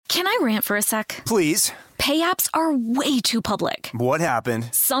Can I rant for a sec? Please. Pay apps are way too public. What happened?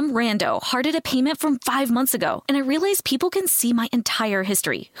 Some rando hearted a payment from 5 months ago, and I realized people can see my entire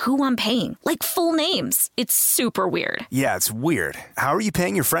history, who I'm paying, like full names. It's super weird. Yeah, it's weird. How are you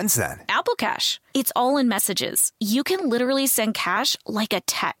paying your friends then? Apple Cash. It's all in messages. You can literally send cash like a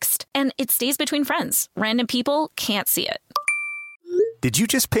text, and it stays between friends. Random people can't see it. Did you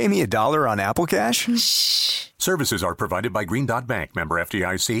just pay me $1 on Apple Cash? Shh. Services are provided by Green Dot Bank. Member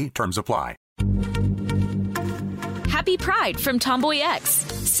FDIC. Terms apply. Happy Pride from Tomboy X,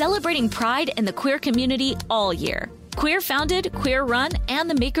 celebrating pride and the queer community all year. Queer founded, queer run, and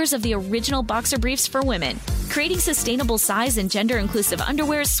the makers of the original boxer briefs for women, creating sustainable size and gender inclusive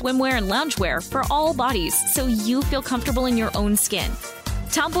underwear, swimwear, and loungewear for all bodies so you feel comfortable in your own skin.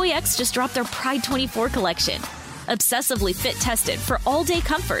 Tomboy X just dropped their Pride 24 collection. Obsessively fit tested for all day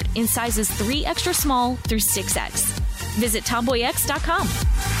comfort in sizes 3 extra small through 6X. Visit tomboyx.com.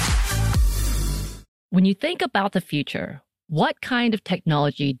 When you think about the future, what kind of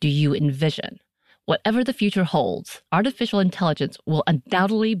technology do you envision? Whatever the future holds, artificial intelligence will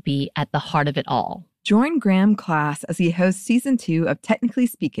undoubtedly be at the heart of it all. Join Graham Class as he hosts Season 2 of Technically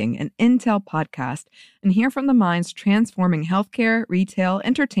Speaking, an Intel podcast, and hear from the minds transforming healthcare, retail,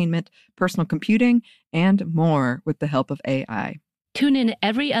 entertainment, personal computing, and more with the help of AI. Tune in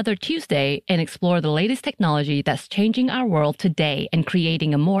every other Tuesday and explore the latest technology that's changing our world today and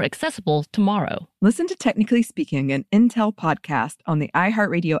creating a more accessible tomorrow. Listen to Technically Speaking, an Intel podcast on the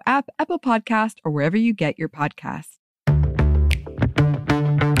iHeartRadio app, Apple Podcast, or wherever you get your podcasts.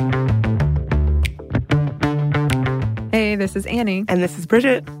 Hey, this is Annie. And this is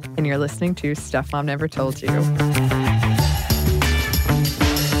Bridget. And you're listening to Stuff Mom Never Told You.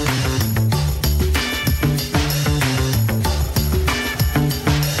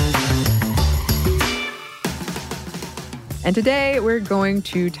 And today we're going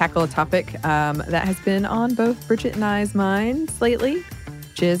to tackle a topic that has been on both Bridget and I's minds lately,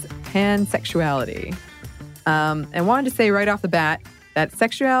 which is pansexuality. And wanted to say right off the bat that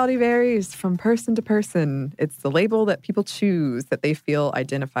sexuality varies from person to person. It's the label that people choose that they feel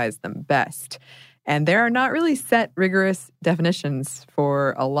identifies them best. And there are not really set, rigorous definitions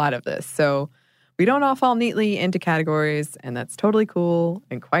for a lot of this. So we don't all fall neatly into categories, and that's totally cool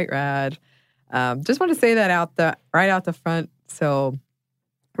and quite rad. Just want to say that right out the front. So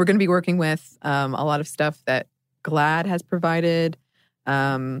we're going to be working with a lot of stuff that GLAAD has provided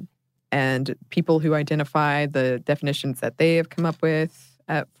and people who identify the definitions that they have come up with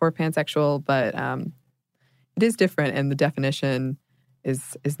for pansexual. But it is different, and the definition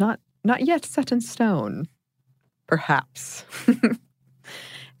is not yet set in stone, perhaps.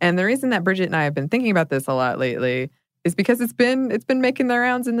 And the reason that Bridget and I have been thinking about this a lot lately is because it's been making the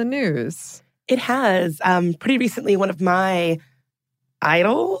rounds in the news. It has. Pretty recently, one of my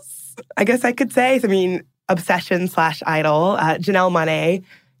idols, I guess I could say, obsession/idol, Janelle Monáe,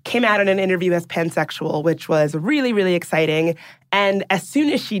 came out in an interview as pansexual, which was really, really exciting. And as soon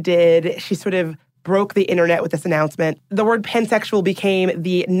as she did, she sort of broke the internet with this announcement. The word pansexual became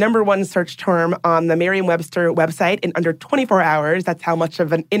the #1 search term on the Merriam-Webster website in under 24 hours. That's how much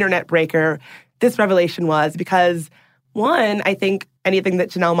of an internet breaker this revelation was, because one, I think anything that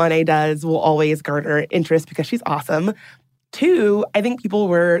Janelle Monáe does will always garner interest because she's awesome. Two, I think people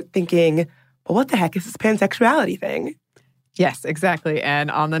were thinking, well, what the heck is this pansexuality thing? Yes, exactly.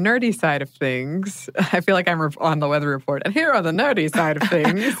 And on the nerdy side of things, I feel like I'm on the weather report. And here on the nerdy side of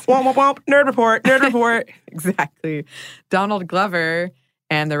things. Womp, womp, womp, nerd report. Exactly. Donald Glover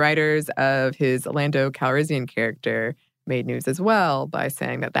and the writers of his Lando Calrissian character made news as well by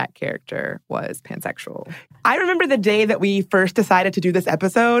saying that character was pansexual. I remember the day that we first decided to do this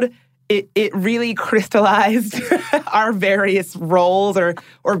episode. It really crystallized our various roles or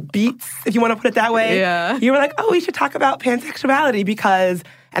beats, if you want to put it that way. Yeah. You were like, oh, we should talk about pansexuality because,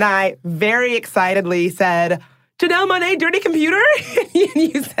 and I very excitedly said, Janelle Monáe, Dirty Computer?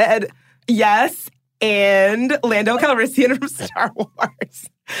 And you said, yes, and Lando Calrissian from Star Wars.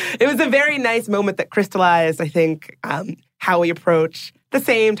 It was a very nice moment that crystallized, I think, how we approach the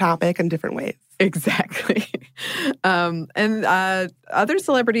same topic in different ways. Exactly. And other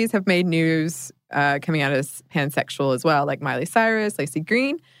celebrities have made news coming out as pansexual as well, like Miley Cyrus, Lacey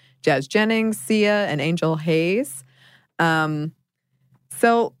Green, Jazz Jennings, Sia, and Angel Hayes.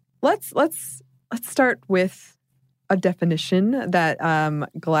 So let's start with a definition that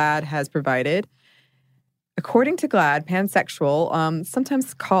GLAAD has provided. According to GLAAD, pansexual,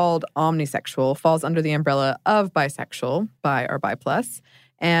 sometimes called omnisexual, falls under the umbrella of bisexual, bi or bi plus,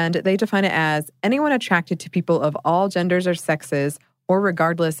 and they define it as anyone attracted to people of all genders or sexes, or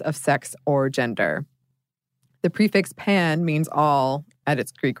regardless of sex or gender. The prefix pan means all, at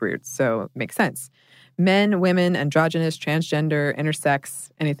its Greek roots, so it makes sense. Men, women, androgynous, transgender, intersex,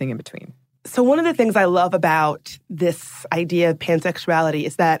 anything in between. So one of the things I love about this idea of pansexuality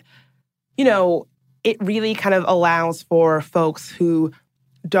is that, you know, it really kind of allows for folks who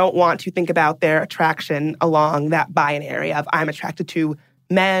don't want to think about their attraction along that binary of I'm attracted to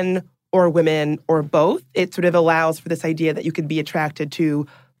men or women or both. It sort of allows for this idea that you could be attracted to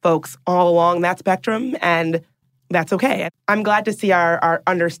folks all along that spectrum, and that's okay. I'm glad to see our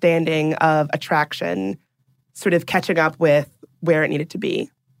understanding of attraction sort of catching up with where it needed to be.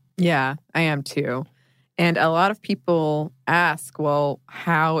 Yeah, I am too. And a lot of people ask, well,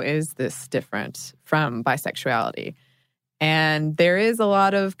 how is this different from bisexuality? And there is a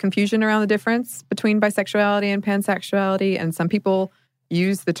lot of confusion around the difference between bisexuality and pansexuality, and some people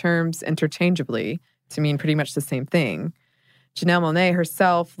use the terms interchangeably to mean pretty much the same thing. Janelle Monáe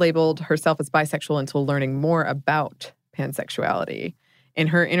herself labeled herself as bisexual until learning more about pansexuality. In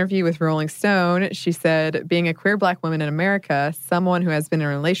her interview with Rolling Stone, she said, being a queer Black woman in America, someone who has been in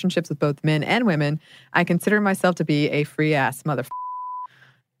relationships with both men and women, I consider myself to be a free-ass motherfucker.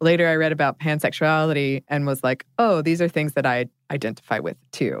 Later, I read about pansexuality and was like, oh, these are things that I identify with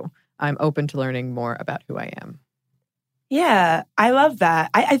too. I'm open to learning more about who I am. Yeah, I love that.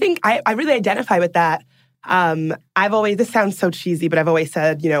 I think I really identify with that. This sounds so cheesy, but I've always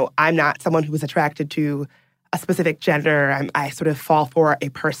said, you know, I'm not someone who was attracted to a specific gender. I sort of fall for a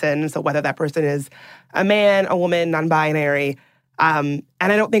person. So whether that person is a man, a woman, non-binary. And I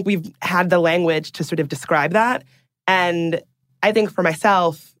don't think we've had the language to sort of describe that. And I think for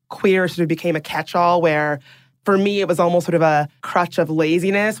myself, queer sort of became a catch-all where for me, it was almost sort of a crutch of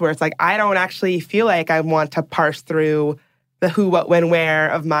laziness where it's like, I don't actually feel like I want to parse through the who, what, when, where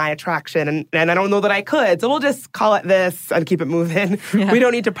of my attraction. And I don't know that I could. So we'll just call it this and keep it moving. Yeah. We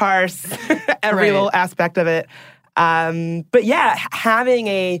don't need to parse every little aspect of it. But yeah, having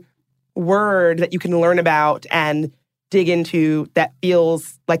a word that you can learn about and dig into that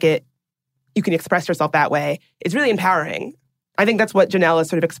feels like you can express yourself that way is really empowering. I think that's what Janelle is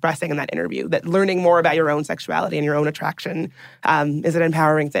sort of expressing in that interview, that learning more about your own sexuality and your own attraction is an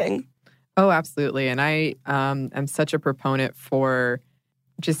empowering thing. Oh, absolutely. And I am such a proponent for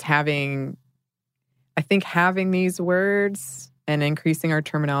just having these words and increasing our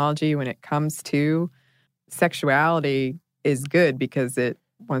terminology when it comes to sexuality is good because it,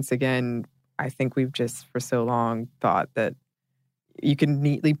 once again, I think we've just for so long thought that you can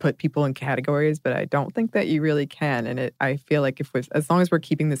neatly put people in categories, but I don't think that you really can. And I feel like as long as we're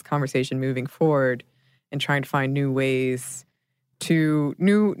keeping this conversation moving forward and trying to find new ways to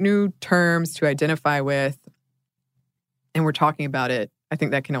new terms to identify with, and we're talking about it, I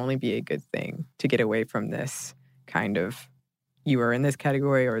think that can only be a good thing to get away from this kind of, you are in this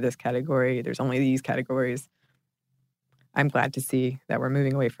category or this category, there's only these categories. I'm glad to see that we're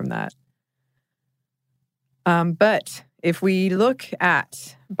moving away from that. But if we look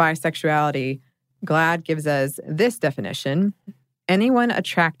at bisexuality, GLAAD gives us this definition: anyone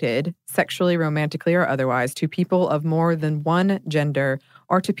attracted, sexually, romantically, or otherwise, to people of more than one gender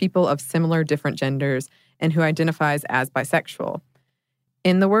or to people of similar different genders and who identifies as bisexual.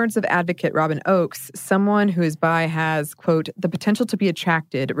 In the words of advocate Robin Oakes, someone who is bi has, quote, the potential to be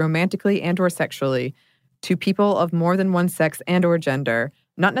attracted romantically and or sexually to people of more than one sex and or gender,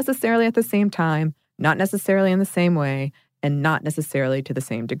 not necessarily at the same time, not necessarily in the same way, and not necessarily to the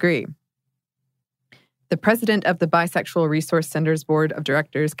same degree. The president of the Bisexual Resource Center's board of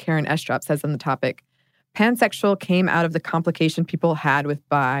directors, Karen Estrop, says on the topic, pansexual came out of the complication people had with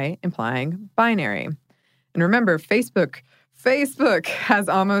bi, implying binary. And remember, Facebook has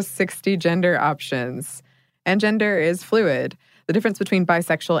almost 60 gender options, and gender is fluid. The difference between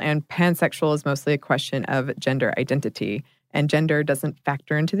bisexual and pansexual is mostly a question of gender identity, and gender doesn't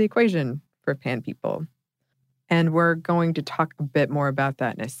factor into the equation for pan people. And we're going to talk a bit more about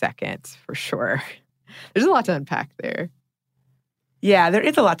that in a second, for sure. There's a lot to unpack there. Yeah, there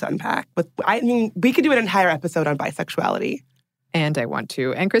is a lot to unpack. But I mean, we could do an entire episode on bisexuality. And I want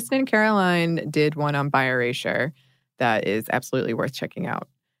to. And Kristen and Caroline did one on bi erasure that is absolutely worth checking out.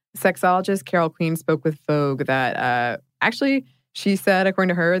 Sexologist Carol Queen spoke with Vogue that actually, she said, according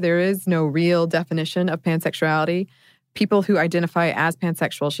to her, there is no real definition of pansexuality. People who identify as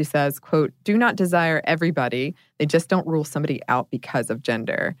pansexual, she says, quote, do not desire everybody. They just don't rule somebody out because of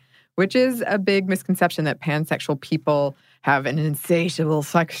gender, which is a big misconception that pansexual people have an insatiable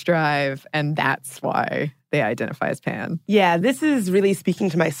sex drive, and that's why they identify as pan. Yeah, this is really speaking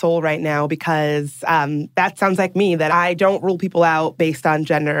to my soul right now because that sounds like me, that I don't rule people out based on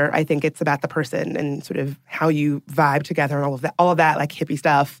gender. I think it's about the person and sort of how you vibe together and all of that like hippie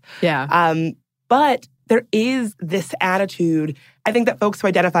stuff. Yeah. But there is this attitude I think that folks who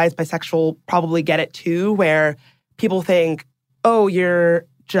identify as bisexual probably get it too, where people think, oh, you're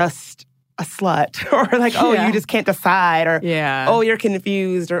just a slut, or like, oh, you just can't decide, or oh, you're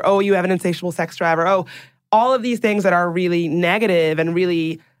confused, or oh, you have an insatiable sex drive, or oh, all of these things that are really negative and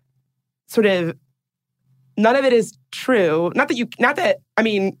really sort of, none of it is true. I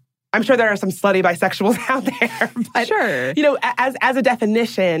mean, I'm sure there are some slutty bisexuals out there, but, sure. You know, as a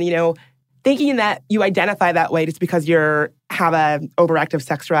definition, you know, thinking that you identify that way just because you have an overactive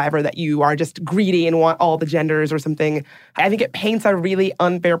sex drive or that you are just greedy and want all the genders or something, I think it paints a really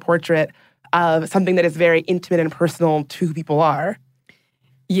unfair portrait of something that is very intimate and personal to who people are.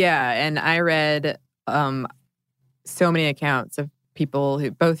 Yeah, and I read so many accounts of people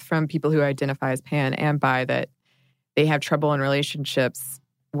who, both from people who identify as pan and bi, that they have trouble in relationships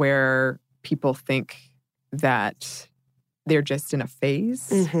where people think that they're just in a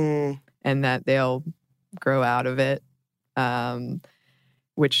phase and that they'll grow out of it,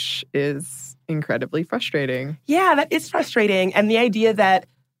 which is incredibly frustrating. Yeah, that is frustrating. And the idea that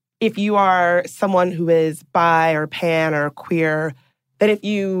if you are someone who is bi or pan or queer, that if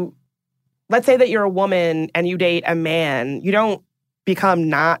you, let's say that you're a woman and you date a man, you don't become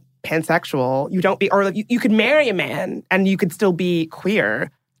not pansexual. You don't be, or you could marry a man and you could still be queer,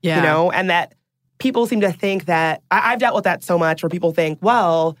 you know? And that people seem to think that, I've dealt with that so much, where people think,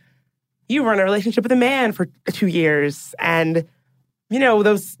 well, you were in a relationship with a man for 2 years and, you know,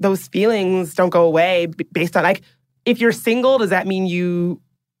 those feelings don't go away based on, like, if you're single, does that mean you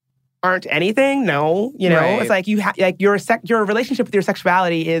aren't anything? No, you know? Right. It's like your relationship with your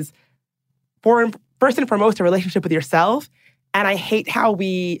sexuality is, first and foremost, a relationship with yourself. And I hate how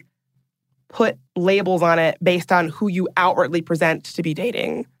we put labels on it based on who you outwardly present to be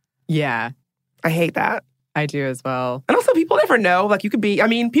dating. Yeah. I hate that. I do as well. And also, people never know. Like, you could be, I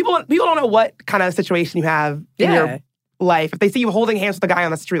mean, people don't know what kind of situation you have in your life. If they see you holding hands with a guy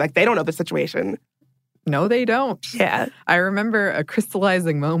on the street, like, they don't know the situation. No, they don't. Yeah. I remember a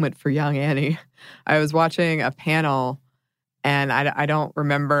crystallizing moment for young Annie. I was watching a panel, and I don't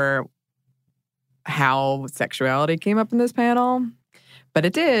remember how sexuality came up in this panel, but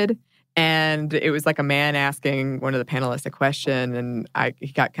it did. And it was like a man asking one of the panelists a question, and he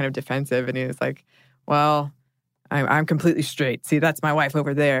got kind of defensive, and he was like, well, I'm completely straight. See, that's my wife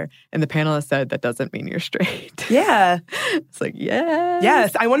over there. And the panelist said, that doesn't mean you're straight. Yeah. It's like, yes.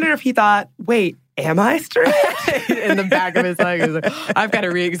 Yes. I wonder if he thought, wait, am I straight? In the back of his head, he was like, I've got to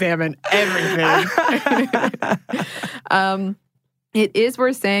re-examine everything. It is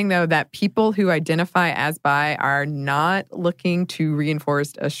worth saying, though, that people who identify as bi are not looking to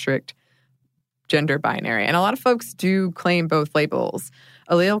reinforce a strict gender binary. And a lot of folks do claim both labels.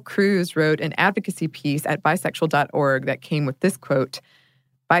 Aleel Cruz wrote an advocacy piece at bisexual.org that came with this quote: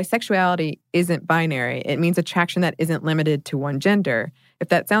 "Bisexuality isn't binary. It means attraction that isn't limited to one gender. If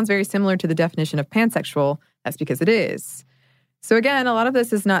that sounds very similar to the definition of pansexual, that's because it is." So again, a lot of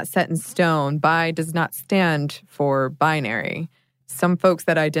this is not set in stone. Bi does not stand for binary. Some folks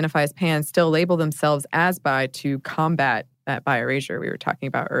that identify as pan still label themselves as bi to combat that bi erasure we were talking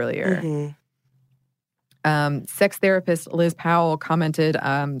about earlier. Sex therapist Liz Powell commented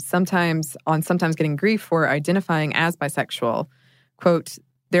sometimes getting grief for identifying as bisexual. Quote,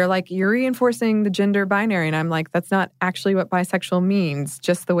 "They're like, you're reinforcing the gender binary." And I'm like, that's not actually what bisexual means.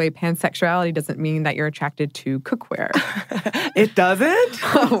 Just the way pansexuality doesn't mean that you're attracted to cookware. It doesn't?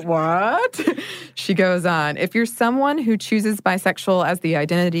 What? She goes on, "If you're someone who chooses bisexual as the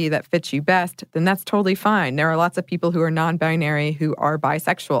identity that fits you best, then that's totally fine. There are lots of people who are non-binary who are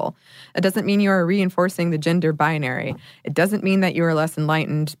bisexual. It doesn't mean you are reinforcing the gender binary. It doesn't mean that you are less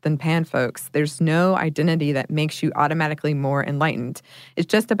enlightened than pan folks. There's no identity that makes you automatically more enlightened. It's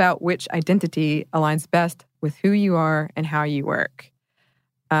just about which identity aligns best with who you are and how you work."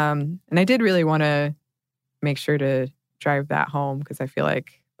 And I did really want to make sure to drive that home, because I feel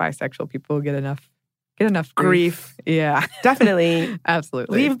like bisexual people get enough grief. Yeah. Definitely.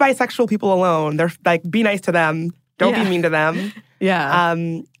 Absolutely. Leave bisexual people alone. They're like, be nice to them. Don't be mean to them. Yeah.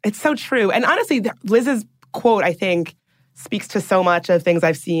 It's so true. And honestly, Liz's quote, I think, speaks to so much of things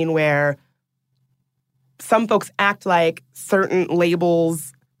I've seen where some folks act like certain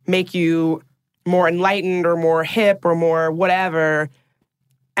labels make you more enlightened or more hip or more whatever.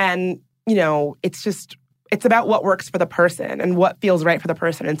 And, you know, it's about what works for the person and what feels right for the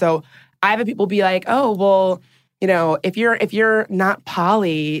person. And so I've had people be like, oh, well, you know, if you're not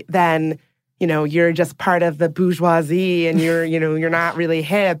poly, then, you know, you're just part of the bourgeoisie and you're not really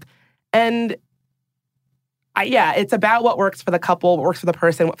hip. And it's about what works for the couple, what works for the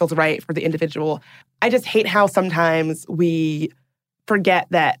person, what feels right for the individual. I just hate how sometimes we forget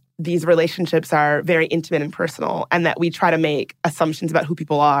that these relationships are very intimate and personal, and that we try to make assumptions about who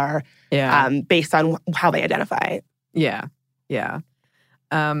people are based on how they identify. Yeah.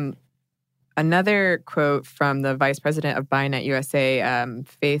 Another quote from the vice president of BiNet USA,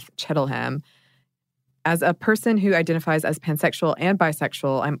 Faith Chettleham. As a person who identifies as pansexual and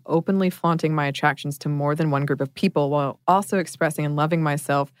bisexual, I'm openly flaunting my attractions to more than one group of people while also expressing and loving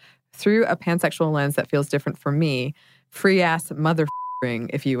myself through a pansexual lens that feels different for me. Free-ass motherfucking,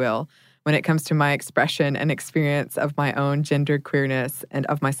 if you will, when it comes to my expression and experience of my own gender queerness and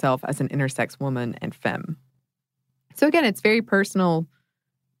of myself as an intersex woman and femme. So again, it's very personal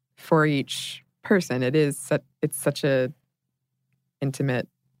for each person. It's such a intimate,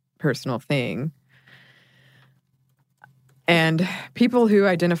 personal thing. And people who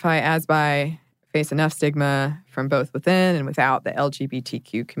identify as bi face enough stigma from both within and without the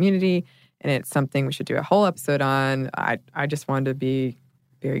LGBTQ community. And it's something we should do a whole episode on. I just wanted to be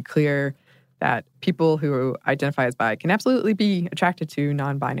very clear that people who identify as bi can absolutely be attracted to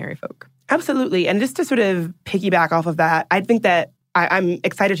non-binary folk. Absolutely. And just to sort of piggyback off of that, I think that I'm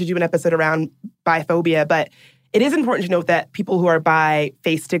excited to do an episode around biphobia, but it is important to note that people who are bi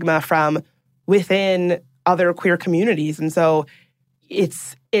face stigma from within other queer communities. And so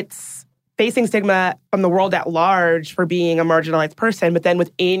it's facing stigma from the world at large for being a marginalized person, but then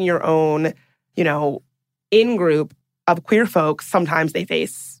within your own, in-group of queer folks, sometimes they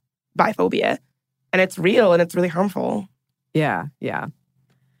face biphobia. And it's real and it's really harmful. Yeah.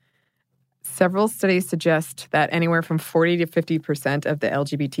 Several studies suggest that anywhere from 40 to 50% of the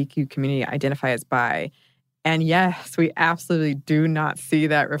LGBTQ community identify as bi. And yes, we absolutely do not see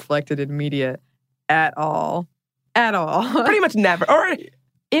that reflected in media at all. Pretty much never. Or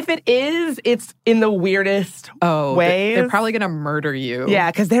if it is, it's in the weirdest ways. They're probably going to murder you. Yeah,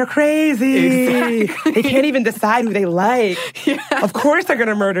 because they're crazy. Exactly. They can't even decide who they like. Yeah. Of course they're going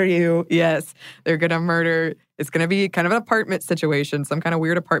to murder you. Yes, they're going to murder. It's going to be kind of an apartment situation, some kind of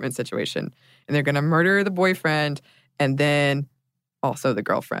weird apartment situation. And they're going to murder the boyfriend and then also the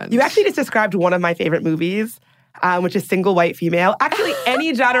girlfriend. You actually just described one of my favorite movies, which is Single White Female. Actually,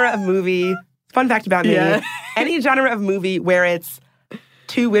 any genre of movie... Fun fact about me, any genre of movie where it's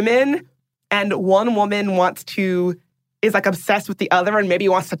two women and one woman is like obsessed with the other and maybe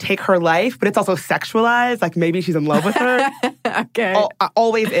wants to take her life, but it's also sexualized, like maybe she's in love with her. Okay.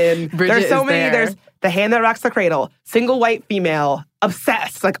 Always in. Bridget there's so many, there's The Hand That Rocks the Cradle, Single White Female,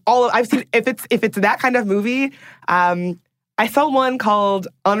 Obsessed, like I've seen, if it's that kind of movie, I saw one called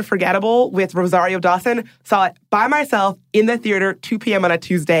Unforgettable with Rosario Dawson. Saw it by myself in the theater, 2 p.m. on a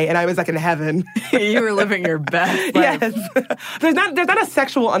Tuesday, and I was like in heaven. You were living your best life. Yes. There's not a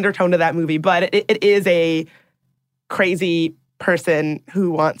sexual undertone to that movie, but it is a crazy person who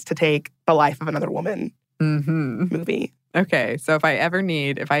wants to take the life of another woman movie. Okay, so if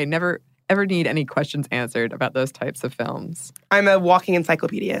I never ever need any questions answered about those types of films, I'm a walking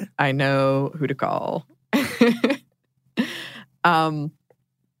encyclopedia. I know who to call.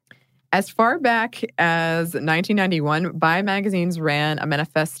 As far back as 1991, Bi magazines ran a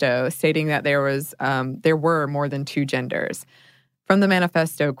manifesto stating that there were more than two genders. From the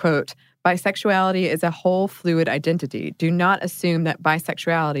manifesto, quote, "Bisexuality is a whole fluid identity. Do not assume that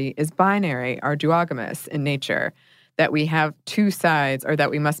bisexuality is binary or duogamous in nature, that we have two sides or that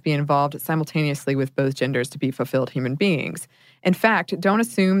we must be involved simultaneously with both genders to be fulfilled human beings. In fact, don't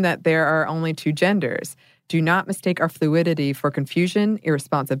assume that there are only two genders. Do not mistake our fluidity for confusion,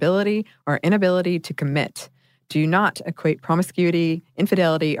 irresponsibility, or inability to commit. Do not equate promiscuity,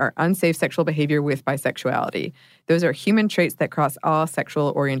 infidelity, or unsafe sexual behavior with bisexuality. Those are human traits that cross all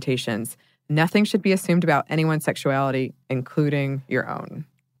sexual orientations. Nothing should be assumed about anyone's sexuality, including your own."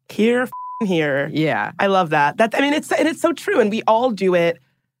 Here. Yeah. I love that. It's so true, and we all do it.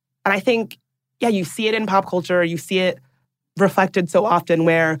 And I think, you see it in pop culture. You see it reflected so often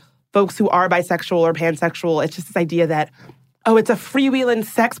where folks who are bisexual or pansexual, it's just this idea that, it's a freewheeling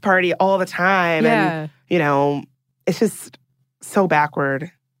sex party all the time. Yeah. And, it's just so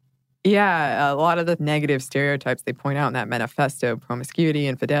backward. Yeah, a lot of the negative stereotypes they point out in that manifesto, promiscuity,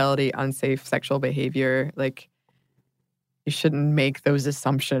 infidelity, unsafe sexual behavior, like, you shouldn't make those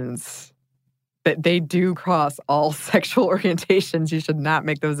assumptions. That they do cross all sexual orientations. You should not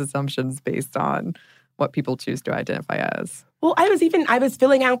make those assumptions based on what people choose to identify as. Well, I was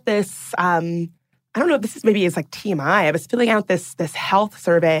filling out this, I don't know if this is maybe it's like TMI. I was filling out this health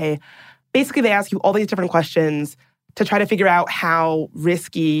survey. Basically, they ask you all these different questions to try to figure out how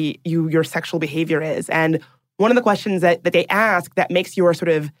risky your sexual behavior is. And one of the questions that they ask that makes your sort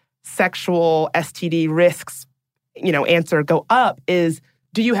of sexual STD risks, answer go up is,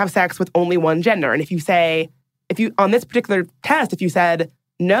 do you have sex with only one gender? And if you on this particular test, if you said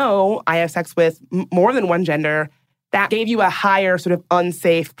no, I have sex with more than one gender, that gave you a higher sort of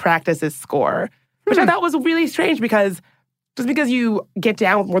unsafe practices score, which I thought was really strange because just because you get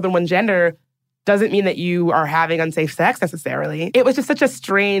down with more than one gender doesn't mean that you are having unsafe sex necessarily. It was just such a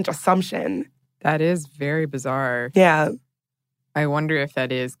strange assumption. That is very bizarre. Yeah. I wonder if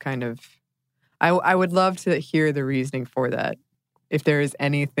that is kind of... I would love to hear the reasoning for that, if there is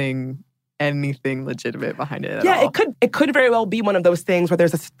anything legitimate behind it at all. Yeah, it could very well be one of those things where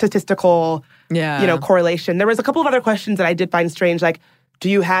there's a statistical, correlation. There was a couple of other questions that I did find strange, like, do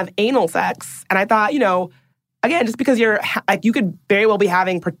you have anal sex? And I thought, again, just because you could very well be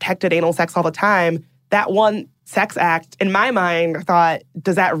having protected anal sex all the time, that one sex act, in my mind, I thought,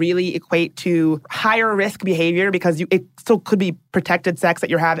 does that really equate to higher risk behavior? Because it still could be protected sex that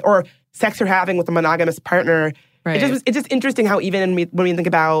you're having, or sex you're having with a monogamous partner. Right. It's just interesting how even when we think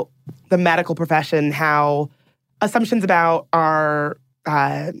about the medical profession, how assumptions about our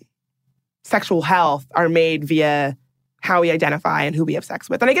sexual health are made via how we identify and who we have sex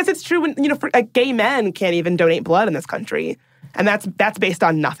with. And I guess it's true when, gay men can't even donate blood in this country. And that's based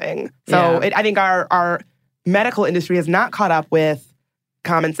on nothing. So I think our medical industry has not caught up with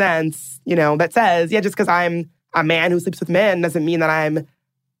common sense, that says, just because I'm a man who sleeps with men doesn't mean that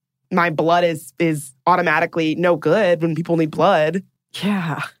my blood is automatically no good when people need blood.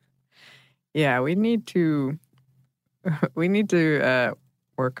 Yeah. Yeah, we need to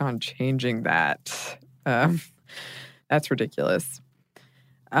work on changing that. That's ridiculous.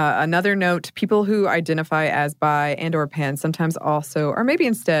 Another note, people who identify as bi and or pan sometimes also, or maybe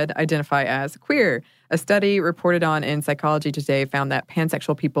instead, identify as queer. A study reported on in Psychology Today found that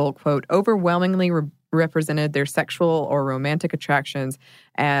pansexual people, quote, overwhelmingly represented their sexual or romantic attractions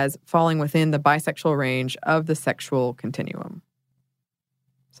as falling within the bisexual range of the sexual continuum.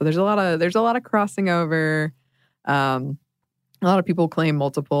 So there's a lot of crossing over. A lot of people claim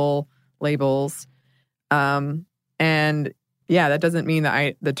multiple labels. And yeah, that doesn't mean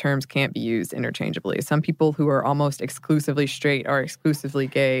that the terms can't be used interchangeably. Some people who are almost exclusively straight or exclusively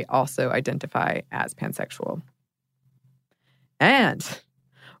gay also identify as pansexual. And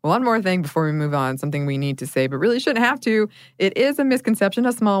one more thing before we move on, something we need to say, but really shouldn't have to. It is a misconception,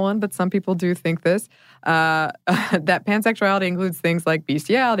 a small one, but some people do think this, that pansexuality includes things like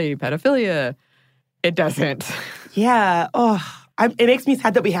bestiality, pedophilia. It doesn't. Yeah. It makes me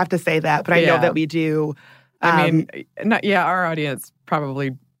sad that we have to say that, but I know that we do. Our audience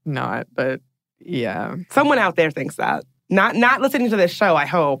probably not, but yeah. Someone out there thinks that. Not listening to this show, I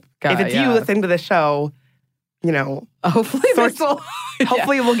hope. If it's you listening to this show, hopefully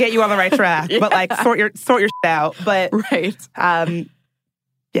hopefully we'll get you on the right track. But sort your shit out. But right. I'm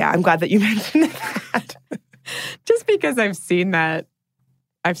glad that you mentioned that. Just because I've seen that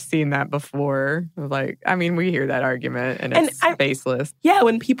before. We hear that argument and it's baseless. Yeah,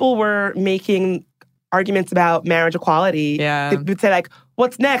 when people were making arguments about marriage equality, they would say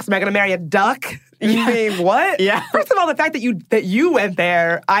what's next? Am I going to marry a duck? You mean what? Yeah. First of all, the fact that you went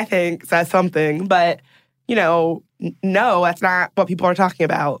there, I think, says something. But no, that's not what people are talking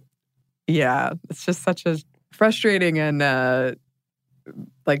about. Yeah, it's just such a frustrating and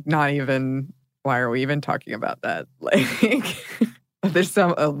not even. Why are we even talking about that? There's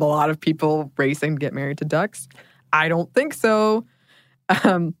a lot of people racing to get married to ducks. I don't think so.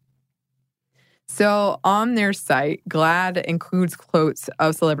 So on their site, GLAAD includes quotes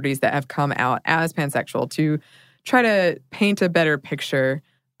of celebrities that have come out as pansexual to try to paint a better picture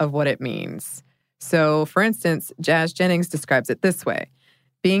of what it means. So, for instance, Jazz Jennings describes it this way.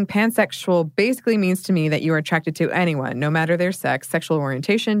 Being pansexual basically means to me that you are attracted to anyone, no matter their sex, sexual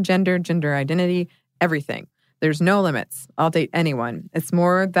orientation, gender identity, everything. There's no limits. I'll date anyone. It's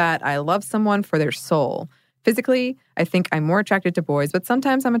more that I love someone for their soul. Physically, I think I'm more attracted to boys, but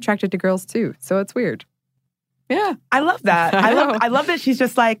sometimes I'm attracted to girls too. So it's weird. Yeah. I love that. I love that she's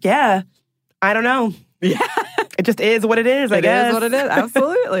just I don't know. Yeah. It just is what it is, I guess. It is what it is.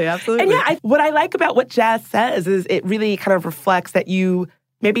 Absolutely. Absolutely. And what I like about what Jazz says is it really kind of reflects that you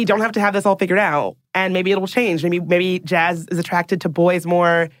maybe don't have to have this all figured out. And maybe it will change. Maybe Jazz is attracted to boys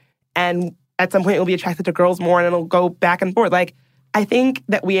more, and at some point it'll be attracted to girls more, and it'll go back and forth. I think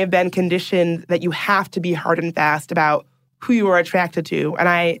that we have been conditioned that you have to be hard and fast about who you are attracted to. And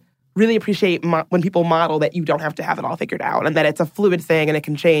I really appreciate when people model that you don't have to have it all figured out and that it's a fluid thing and it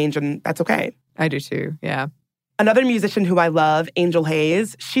can change, and that's okay. I do too, yeah. Another musician who I love, Angel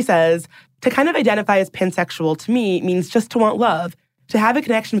Hayes, she says, to kind of identify as pansexual to me means just to want love. To have a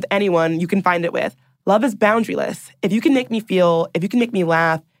connection with anyone you can find it with. Love is boundaryless. If you can make me feel, if you can make me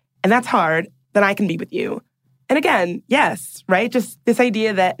laugh, and that's hard, then I can be with you. And again, yes, right? Just this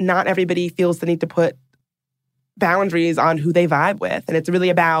idea that not everybody feels the need to put boundaries on who they vibe with. And it's really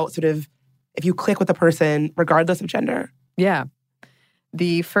about sort of if you click with a person, regardless of gender. Yeah.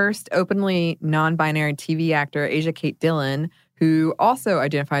 The first openly non-binary TV actor, Asia Kate Dillon, who also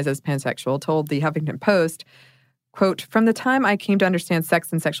identifies as pansexual, told the Huffington Post, quote, "From the time I came to understand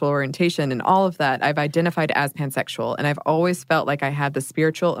sex and sexual orientation and all of that, I've identified as pansexual, and I've always felt like I had the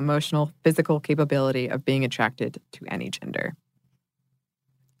spiritual, emotional, physical capability of being attracted to any gender."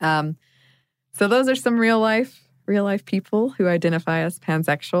 So those are some real life people who identify as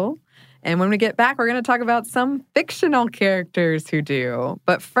pansexual. And when we get back, we're going to talk about some fictional characters who do.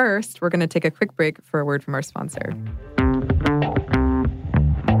 But first, we're going to take a quick break for a word from our sponsor.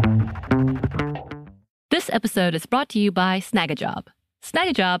 This episode is brought to you by Snagajob.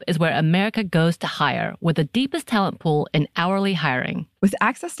 Snagajob is where America goes to hire, with the deepest talent pool in hourly hiring. With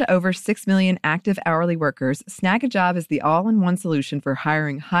access to over 6 million active hourly workers, Snagajob is the all-in-one solution for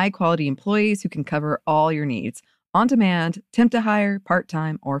hiring high-quality employees who can cover all your needs. On demand, temp to hire,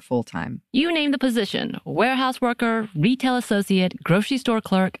 part-time, or full-time. You name the position: warehouse worker, retail associate, grocery store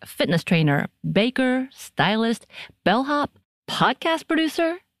clerk, fitness trainer, baker, stylist, bellhop, podcast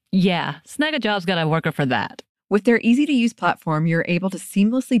producer. Yeah, Snagajob's got a worker for that. With their easy-to-use platform, you're able to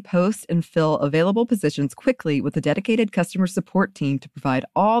seamlessly post and fill available positions quickly with a dedicated customer support team to provide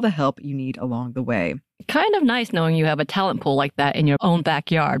all the help you need along the way. Kind of nice knowing you have a talent pool like that in your own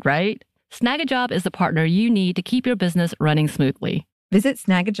backyard, right? Snagajob is the partner you need to keep your business running smoothly. Visit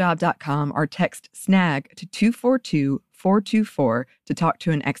snagajob.com or text SNAG to 242-424 to talk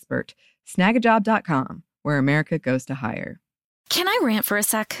to an expert. Snagajob.com, where America goes to hire. Can I rant for a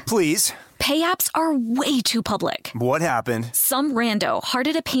sec? Please. Pay apps are way too public. What happened? Some rando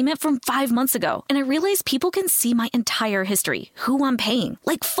hearted a payment from 5 months ago, and I realized people can see my entire history, who I'm paying,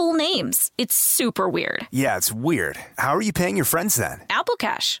 like full names. It's super weird. Yeah, it's weird. How are you paying your friends then? Apple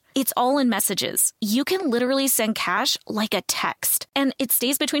Cash. It's all in messages. You can literally send cash like a text, and it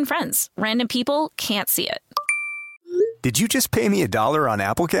stays between friends. Random people can't see it. Did you just pay me $1 on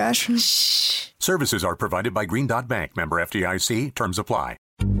Apple Cash? Shh. Services are provided by Green Dot Bank. Member FDIC. Terms apply.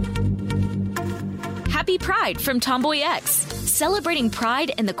 Happy Pride from Tomboy X, celebrating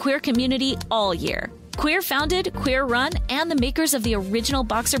pride and the queer community all year. Queer founded, queer run, and the makers of the original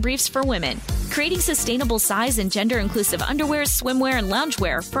boxer briefs for women, creating sustainable size and gender inclusive underwear, swimwear, and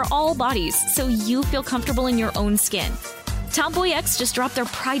loungewear for all bodies so you feel comfortable in your own skin. Tomboy X just dropped their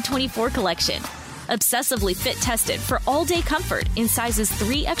Pride 24 collection. Obsessively fit tested for all day comfort in sizes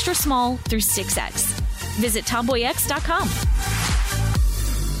 3 extra small through 6X. Visit tomboyx.com.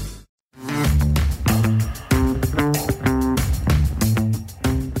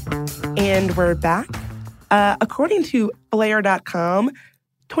 And we're back. According to Blair.com,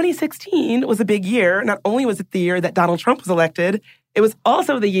 2016 was a big year. Not only was it the year that Donald Trump was elected, it was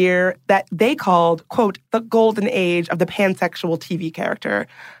also the year that they called, quote, the golden age of the pansexual TV character.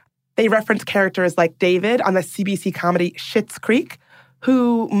 They referenced characters like David on the CBC comedy Schitt's Creek,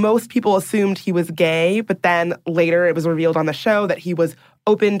 who most people assumed he was gay, but then later it was revealed on the show that he was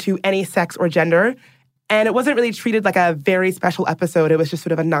open to any sex or gender. And it wasn't really treated like a very special episode. It was just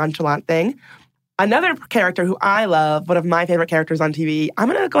sort of a nonchalant thing. Another character who I love, one of my favorite characters on TV, I'm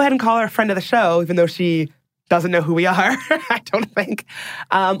going to go ahead and call her a friend of the show, even though she doesn't know who we are, I don't think.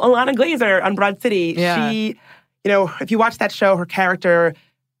 Ilana Glazer on Broad City. Yeah. She, if you watch that show, her character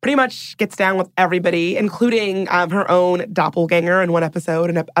pretty much gets down with everybody, including her own doppelganger in one episode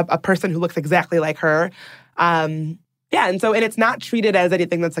and a person who looks exactly like her. And it's not treated as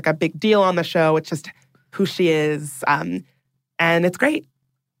anything that's like a big deal on the show. It's just who she is. And it's great.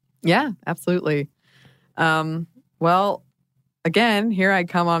 Yeah, absolutely. Well, again, here I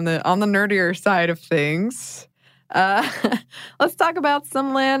come on the nerdier side of things. Let's talk about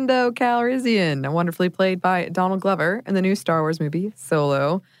some Lando Calrissian, wonderfully played by Donald Glover in the new Star Wars movie,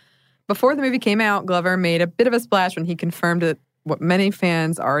 Solo. Before the movie came out, Glover made a bit of a splash when he confirmed that what many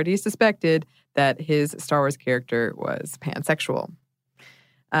fans already suspected, that his Star Wars character was pansexual.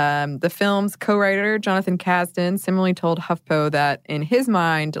 The film's co-writer, Jonathan Kasdan, similarly told HuffPo that in his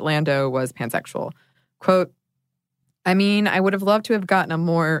mind, Lando was pansexual. Quote, I mean, I would have loved to have gotten a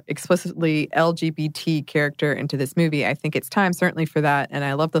more explicitly LGBT character into this movie. I think it's time, certainly, for that. And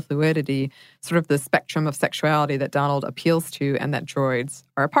I love the fluidity, sort of the spectrum of sexuality that Donald appeals to and that droids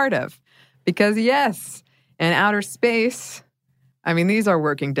are a part of. Because, yes, in outer space, I mean, these are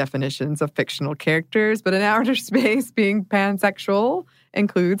working definitions of fictional characters, but in outer space, being pansexual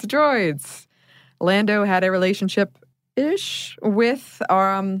includes droids. Lando had a relationship-ish with,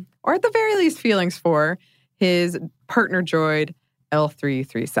 or at the very least feelings for, his partner droid,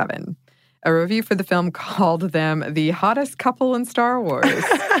 L337. A review for the film called them the hottest couple in Star Wars.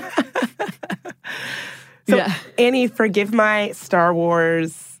 So, Annie, forgive my Star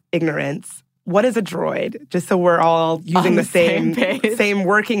Wars ignorance. What is a droid? Just so we're all using the same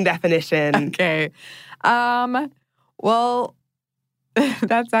working definition. Okay. Well,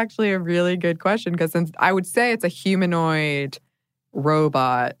 that's actually a really good question because I would say it's a humanoid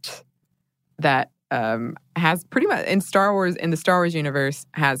robot that has pretty much in the Star Wars universe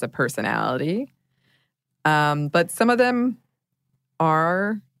has a personality. But some of them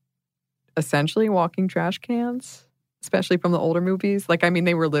are essentially walking trash cans, especially from the older movies. Like, I mean,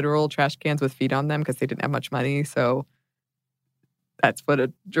 they were literal trash cans with feet on them because they didn't have much money. So that's what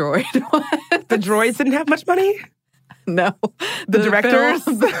a droid was. The droids didn't have much money? No. The directors?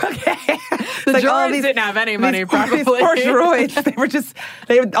 Okay. The droids didn't have any money, probably. These poor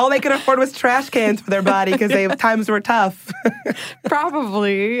droids. All they could afford was trash cans for their body because times were tough.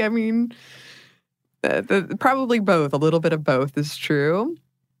 Probably. I mean, probably both. A little bit of both is true.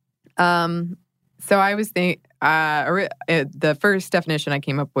 So I was thinking, the first definition I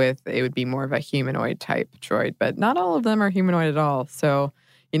came up with, it would be more of a humanoid type droid, but not all of them are humanoid at all. So,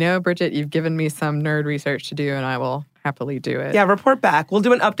 Bridget, you've given me some nerd research to do, and I will happily do it. Yeah, report back. We'll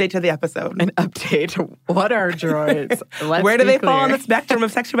do an update to the episode. An update? What are droids? Where do they fall on the spectrum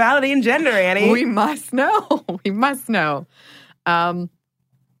of sexuality and gender, Annie? We must know. We must know. Well,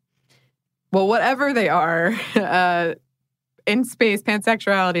 whatever they are, in space,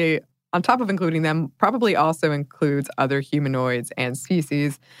 pansexuality, on top of including them, probably also includes other humanoids and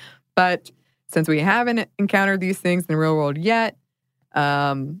species. But since we haven't encountered these things in the real world yet,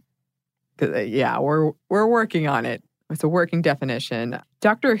 we're working on it. It's a working definition.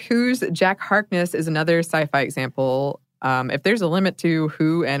 Doctor Who's Jack Harkness is another sci-fi example. If there's a limit to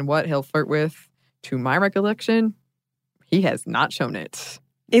who and what he'll flirt with, to my recollection, he has not shown it.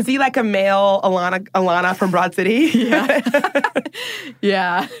 Is he like a male Alana from Broad City? Yeah.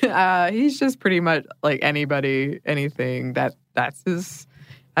 Yeah. He's just pretty much like anybody, anything. That's his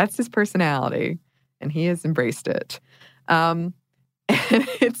personality. And he has embraced it. And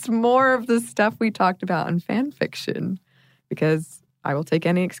it's more of the stuff we talked about in fan fiction. Because I will take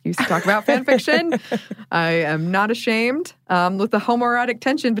any excuse to talk about fan fiction. I am not ashamed. With the homoerotic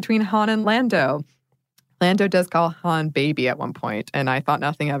tension between Han and Lando. Lando does call Han baby at one point, and I thought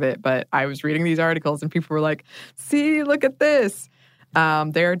nothing of it, but I was reading these articles and people were like, see, look at this.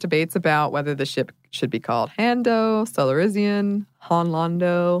 There are debates about whether the ship should be called Hando, Solarizian, Han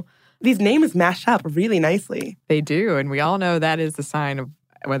Lando. These names mash up really nicely. They do, and we all know that is a sign of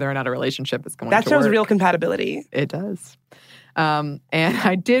whether or not a relationship is going to work. That shows real compatibility. It does. And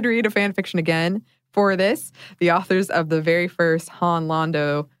I did read a fan fiction again for this. The authors of the very first Han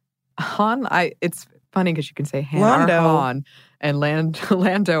Lando, it's funny because you can say Han or Han and Lando or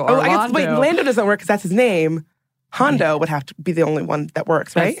Lando. Wait, Lando doesn't work because that's his name. Hondo would have to be the only one that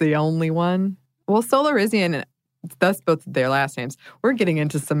works, right? That's the only one. Well, Solarizian, that's both their last names. We're getting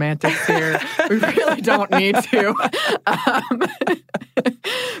into semantics here. We really don't need to.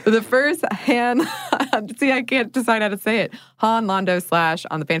 The first Han, see, I can't decide how to say it. Han Lando /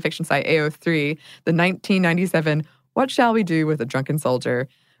 on the fanfiction site AO3, the 1997 What Shall We Do with a Drunken Soldier?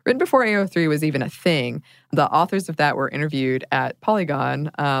 Written before AO3 was even a thing. The authors of that were interviewed at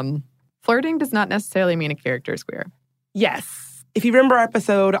Polygon. Flirting does not necessarily mean a character is queer. Yes. If you remember our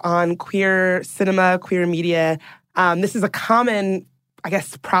episode on queer cinema, queer media, this is a common,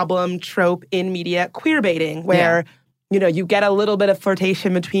 problem, trope in media, queer baiting, where, you get a little bit of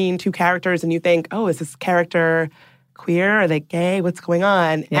flirtation between two characters and you think, oh, is this character queer? Are they gay? What's going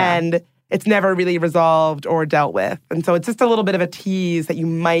on? Yeah. And it's never really resolved or dealt with. And so it's just a little bit of a tease that you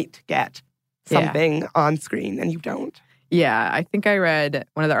might get something on screen and you don't. Yeah, I think I read,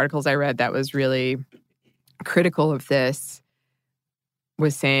 one of the articles I read that was really critical of this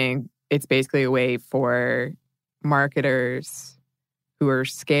was saying it's basically a way for marketers who are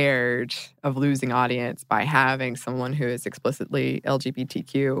scared of losing audience by having someone who is explicitly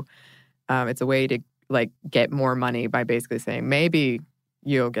LGBTQ. It's a way to get more money by basically saying, maybe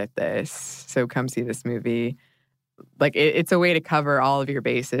you'll get this, so come see this movie. It's a way to cover all of your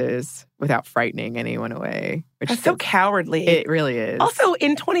bases without frightening anyone away. That's so cowardly. It really is. Also,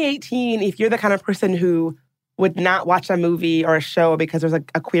 in 2018, if you're the kind of person who would not watch a movie or a show because there's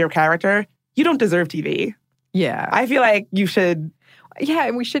a queer character, you don't deserve TV. Yeah. I feel like you should... Yeah,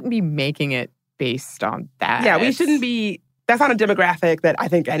 and we shouldn't be making it based on that. Yeah, we shouldn't be... That's not a demographic that I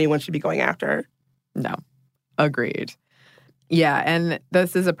think anyone should be going after. No. Agreed. Yeah, and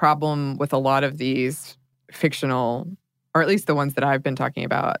this is a problem with a lot of these fictional, or at least the ones that I've been talking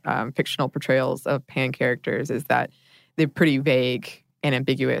about, fictional portrayals of pan characters, is that they're pretty vague and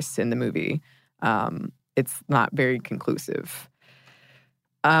ambiguous in the movie. It's not very conclusive.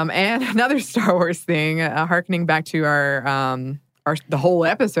 And another Star Wars thing, harkening back to the whole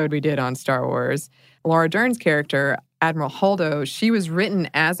episode we did on Star Wars, Laura Dern's character, Admiral Holdo, she was written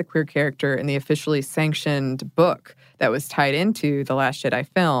as a queer character in the officially sanctioned book that was tied into The Last Jedi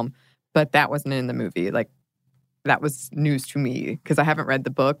film, but that wasn't in the movie. Like, that was news to me because I haven't read the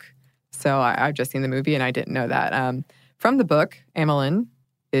book, so I've just seen the movie and I didn't know that. From the book, Amilyn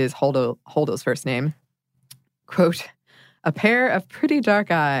is Holdo's first name. Quote, "A pair of pretty dark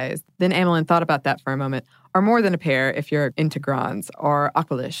eyes." Then Amilyn thought about that for a moment. "Or more than a pair if you're into Grons, or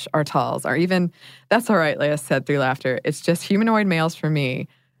Aqualish, or Tals, or even..." "That's all right," Leia said through laughter. "It's just humanoid males for me."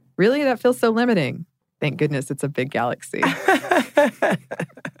 "Really? That feels so limiting." Thank goodness it's a big galaxy.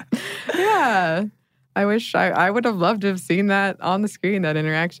 Yeah. I wish I would have loved to have seen that on the screen, that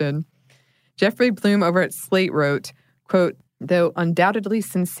interaction. Jeffrey Bloom over at Slate wrote, quote, "Though undoubtedly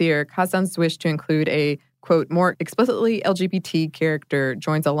sincere, Kazan's wish to include a, quote, more explicitly LGBT character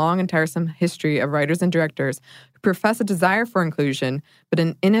joins a long and tiresome history of writers and directors who profess a desire for inclusion, but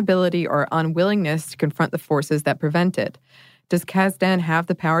an inability or unwillingness to confront the forces that prevent it. Does Kazdan have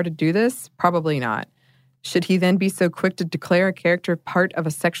the power to do this? Probably not. Should he then be so quick to declare a character part of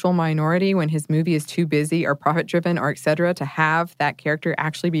a sexual minority when his movie is too busy or profit-driven or etc. to have that character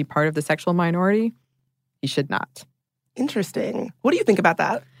actually be part of the sexual minority? He should not." Interesting. What do you think about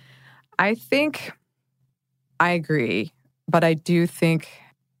that? I think I agree, but I do think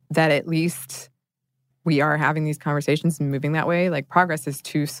that at least we are having these conversations and moving that way. Like, progress is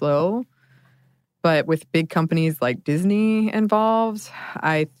too slow. But with big companies like Disney involved,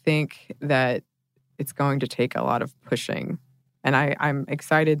 I think that it's going to take a lot of pushing. And I'm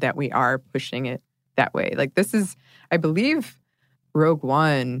excited that we are pushing it that way. Like, this is, I believe, Rogue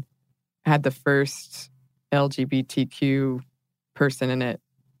One had the first LGBTQ person in it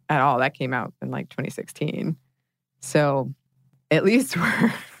at all. That came out in like 2016. So at least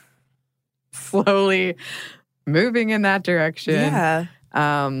we're slowly moving in that direction. Yeah.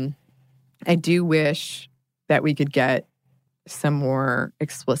 I do wish that we could get some more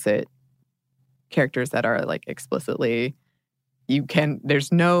explicit characters that are like explicitly,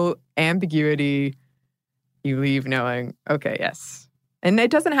 there's no ambiguity. You leave knowing, okay, yes. And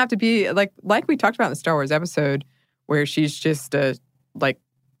it doesn't have to be like we talked about in the Star Wars episode where she's just a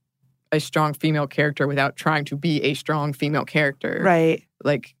strong female character without trying to be a strong female character. Right.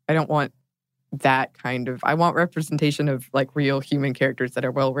 Like, I don't want that kind of, I want representation of like real human characters that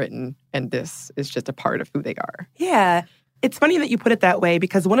are well written, and this is just a part of who they are. Yeah. It's funny that you put it that way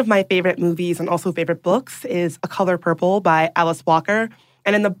because one of my favorite movies and also favorite books is A Color Purple by Alice Walker.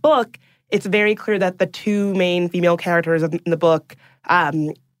 And in the book, it's very clear that the two main female characters in the book,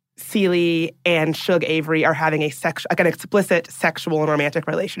 Celie and Shug Avery, are having an explicit sexual and romantic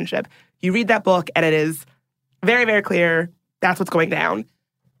relationship. You read that book and it is very, very clear that's what's going down.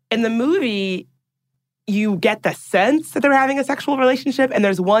 In the movie, you get the sense that they're having a sexual relationship, and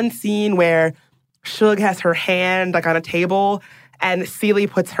there's one scene where Shug has her hand like on a table and Celie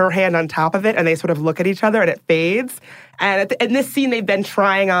puts her hand on top of it and they sort of look at each other and it fades. And in this scene, they've been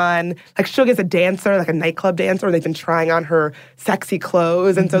trying on, like Shug is a dancer, like a nightclub dancer, and they've been trying on her sexy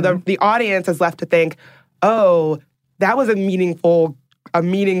clothes. And so the audience is left to think, oh, that was a meaningful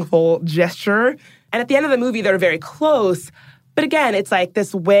gesture. And at the end of the movie, they're very close. But again, it's like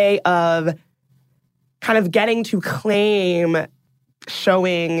this way of kind of getting to claim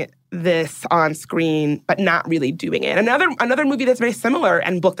showing this on screen, but not really doing it. Another movie that's very similar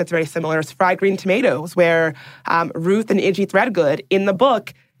and book that's very similar is Fried Green Tomatoes, where Ruth and Iggy Threadgood, in the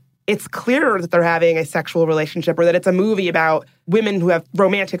book, it's clearer that they're having a sexual relationship or that it's a movie about women who have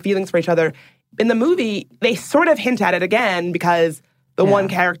romantic feelings for each other. In the movie, they sort of hint at it again because the one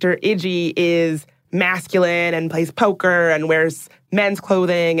character, Iggy, is masculine and plays poker and wears men's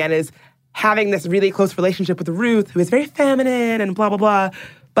clothing and is having this really close relationship with Ruth, who is very feminine and blah, blah, blah.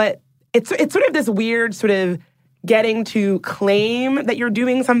 But it's sort of this weird sort of getting to claim that you're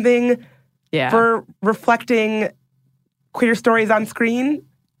doing something for reflecting queer stories on screen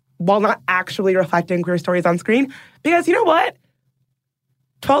while not actually reflecting queer stories on screen. Because you know what?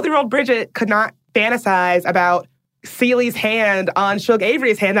 12-year-old Bridget could not fantasize about Celie's hand on Shug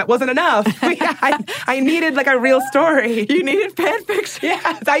Avery's hand. That wasn't enough. I needed like a real story. You needed fan fiction.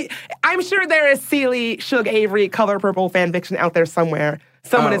 Yes, I'm sure there is Celie, Shug Avery, Color Purple fan fiction out there somewhere.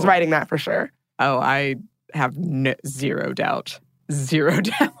 Someone is writing that for sure. Oh, I have zero doubt. Zero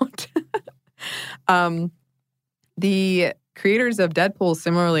doubt. The creators of Deadpool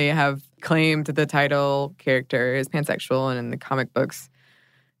similarly have claimed the title character is pansexual, and in the comic books,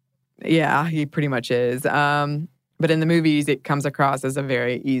 yeah, he pretty much is. But in the movies, it comes across as a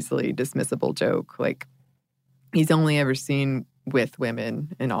very easily dismissible joke. Like, he's only ever seen with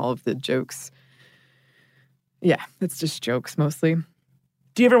women and all of the jokes. Yeah, it's just jokes mostly.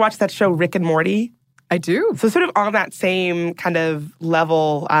 Do you ever watch that show Rick and Morty? I do. So sort of on that same kind of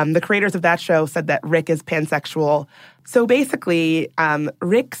level, the creators of that show said that Rick is pansexual. So basically,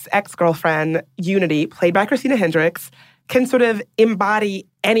 Rick's ex-girlfriend, Unity, played by Christina Hendricks, can sort of embody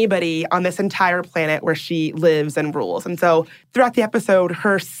anybody on this entire planet where she lives and rules. And so throughout the episode,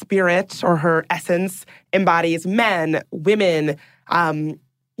 her spirit or her essence embodies men, women,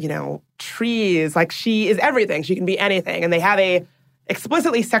 trees. Like, she is everything. She can be anything. And they have a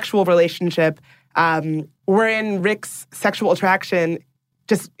explicitly sexual relationship wherein Rick's sexual attraction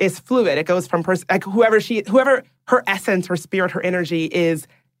just is fluid. It goes from whoever her essence, her spirit, her energy is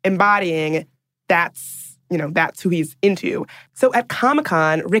embodying, that's who he's into. So at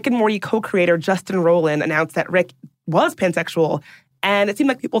Comic-Con, Rick and Morty co-creator Justin Roiland announced that Rick was pansexual, and it seemed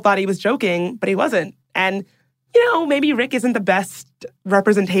like people thought he was joking, but he wasn't. And, maybe Rick isn't the best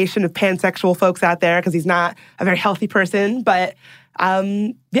representation of pansexual folks out there because he's not a very healthy person, but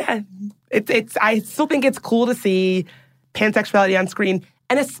I still think it's cool to see pansexuality on screen,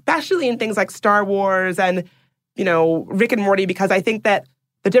 and especially in things like Star Wars and, Rick and Morty, because I think that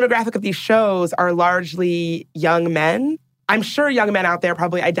the demographic of these shows are largely young men. I'm sure young men out there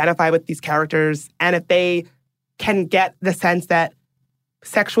probably identify with these characters, and if they can get the sense that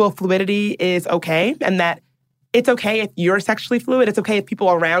sexual fluidity is okay, and that it's okay if you're sexually fluid, it's okay if people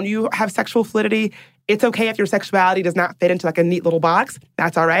around you have sexual fluidity, it's okay if your sexuality does not fit into like a neat little box,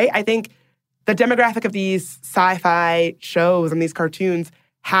 that's all right. I think the demographic of these sci-fi shows and these cartoons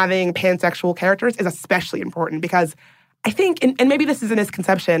having pansexual characters is especially important because I think, and maybe this is a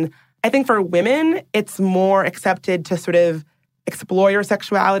misconception, I think for women, it's more accepted to sort of explore your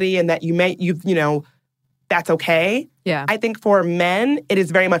sexuality and that that's okay. Yeah. I think for men, it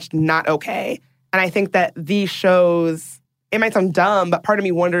is very much not okay. And I think that these shows, it might sound dumb, but part of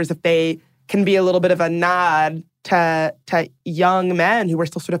me wonders if they can be a little bit of a nod to young men who are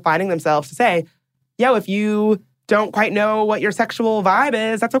still sort of finding themselves to say, if you don't quite know what your sexual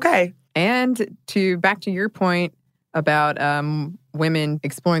vibe is, that's okay. And back to your point about women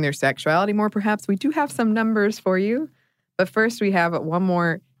exploring their sexuality more, perhaps, we do have some numbers for you. But first, we have one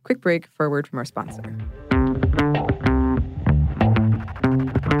more quick break for a word from our sponsor.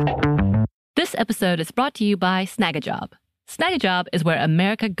 This episode is brought to you by Snagajob. Snagajob is where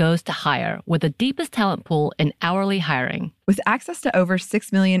America goes to hire, with the deepest talent pool in hourly hiring. With access to over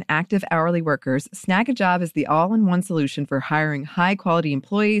 6 million active hourly workers, Snagajob is the all-in-one solution for hiring high-quality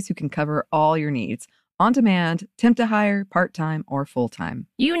employees who can cover all your needs. On demand, temp to hire, part-time, or full-time.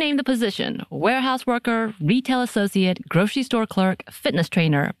 You name the position: warehouse worker, retail associate, grocery store clerk, fitness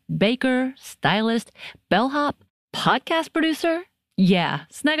trainer, baker, stylist, bellhop, podcast producer. Yeah,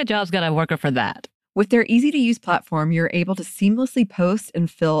 Snagajob's got a worker for that. With their easy-to-use platform, you're able to seamlessly post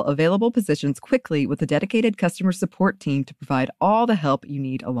and fill available positions quickly with a dedicated customer support team to provide all the help you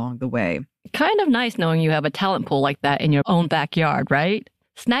need along the way. Kind of nice knowing you have a talent pool like that in your own backyard, right?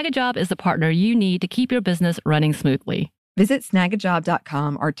 Snagajob is the partner you need to keep your business running smoothly. Visit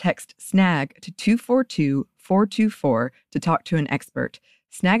snagajob.com or text SNAG to 242-424 to talk to an expert.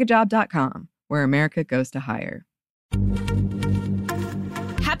 Snagajob.com, where America goes to hire.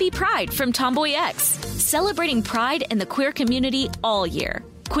 Happy Pride from Tomboy X, celebrating pride and the queer community all year.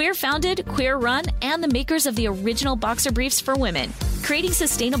 Queer founded, queer run, and the makers of the original boxer briefs for women, creating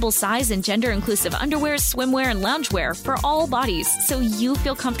sustainable size and gender inclusive underwear, swimwear, and loungewear for all bodies so you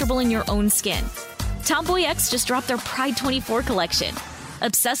feel comfortable in your own skin. Tomboy X just dropped their Pride 24 collection,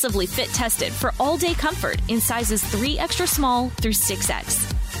 obsessively fit tested for all day comfort in sizes 3 extra small through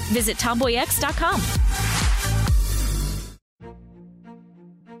 6X. Visit tomboyx.com.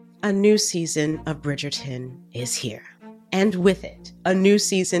 A new season of Bridgerton is here. And with it, a new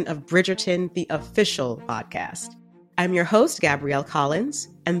season of Bridgerton, the official podcast. I'm your host, Gabrielle Collins,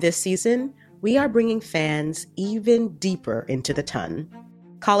 and this season, we are bringing fans even deeper into the ton.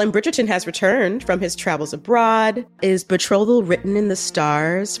 Colin Bridgerton has returned from his travels abroad. Is betrothal written in the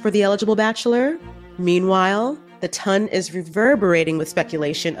stars for the eligible bachelor? Meanwhile, the ton is reverberating with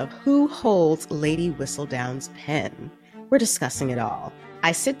speculation of who holds Lady Whistledown's pen. We're discussing it all.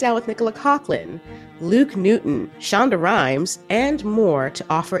 I sit down with Nicola Coughlan, Luke Newton, Shonda Rhimes, and more to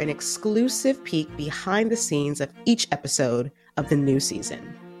offer an exclusive peek behind the scenes of each episode of the new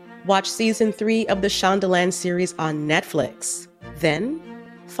season. Watch season 3 of the Shondaland series on Netflix. Then,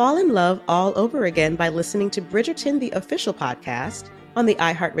 fall in love all over again by listening to Bridgerton, the official podcast, on the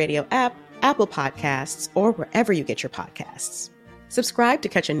iHeartRadio app, Apple Podcasts, or wherever you get your podcasts. Subscribe to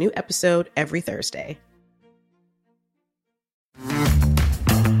catch a new episode every Thursday.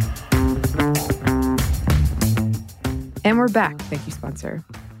 And we're back. Thank you, sponsor.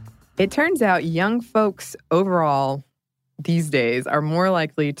 It turns out young folks overall these days are more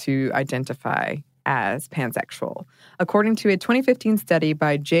likely to identify as pansexual. According to a 2015 study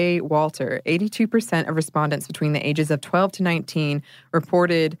by Jay Walter, 82% of respondents between the ages of 12 to 19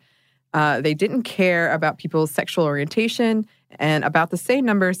 reported they didn't care about people's sexual orientation, and about the same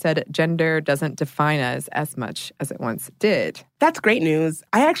number said gender doesn't define us as much as it once did. That's great news.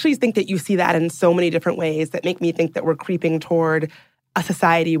 I actually think that you see that in so many different ways that make me think that we're creeping toward a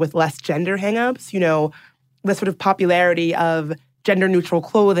society with less gender hangups. You know, the sort of popularity of gender-neutral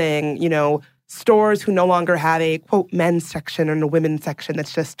clothing, you know, stores who no longer have a, quote, men's section or a women's section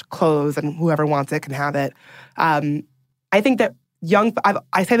that's just clothes and whoever wants it can have it. I think that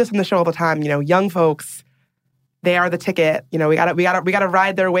I say this on the show all the time, you know, young folks, they are the ticket. You know, we gotta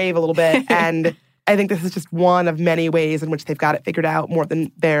ride their wave a little bit. And I think this is just one of many ways in which they've got it figured out more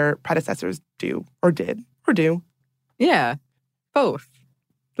than their predecessors do or did or do. Yeah, both.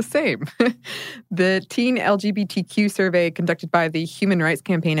 The same. The teen LGBTQ survey conducted by the Human Rights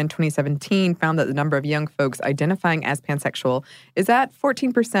Campaign in 2017 found that the number of young folks identifying as pansexual is at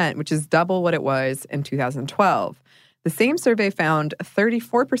 14%, which is double what it was in 2012. The same survey found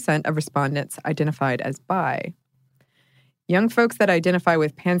 34% of respondents identified as bi. Young folks that identify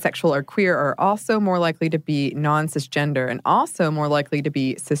with pansexual or queer are also more likely to be non-cisgender and also more likely to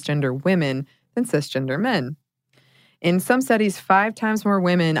be cisgender women than cisgender men. In some studies, 5 times more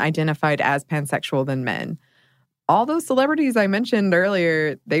women identified as pansexual than men. All those celebrities I mentioned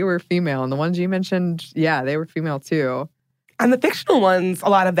earlier, they were female. And the ones you mentioned, yeah, they were female too. And the fictional ones, a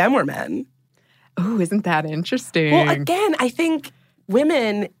lot of them were men. Oh, isn't that interesting? Well, again, I think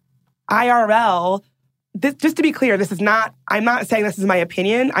women, IRL, just to be clear, I'm not saying this is my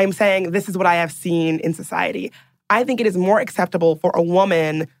opinion. I'm saying this is what I have seen in society. I think it is more acceptable for a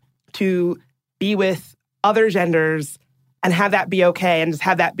woman to be with other genders and have that be okay and just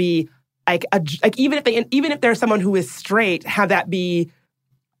have that be like even if there's someone who is straight, have that be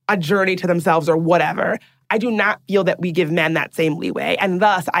a journey to themselves or whatever. I do not feel that we give men that same leeway. And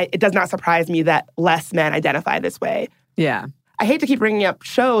thus, it does not surprise me that less men identify this way. Yeah. I hate to keep bringing up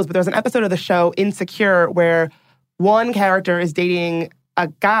shows, but there's an episode of the show Insecure where one character is dating a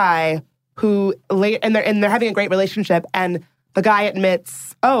guy who, and they're having a great relationship, and the guy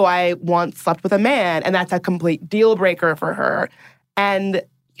admits, oh, I once slept with a man, and that's a complete deal breaker for her. And,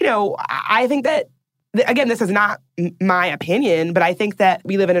 you know, I think that, again, this is not my opinion, but I think that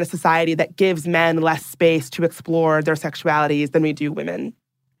we live in a society that gives men less space to explore their sexualities than we do women.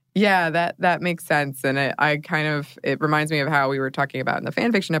 Yeah, that makes sense. And it reminds me of how we were talking about in the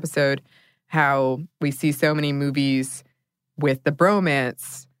fan fiction episode, how we see so many movies with the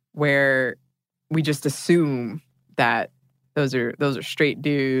bromance where we just assume that those are straight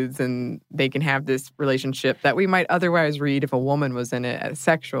dudes and they can have this relationship that we might otherwise read if a woman was in it as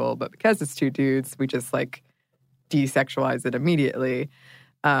sexual. But because it's 2 dudes, we just like desexualize it immediately.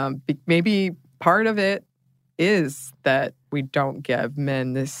 Maybe part of it is that we don't give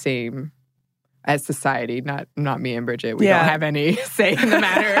men the same as society, not me and Bridget. We don't have any say in the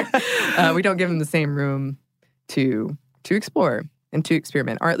matter. We don't give them the same room to explore and to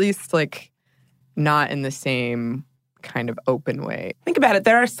experiment, or at least like not in the same kind of open way. Think about it.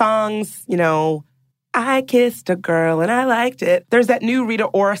 There are songs, you know, I kissed a girl and I liked it. There's that new Rita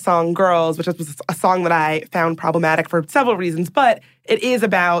Ora song, Girls, which was a song that I found problematic for several reasons, but it is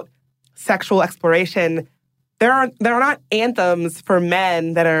about sexual exploration. There are not anthems for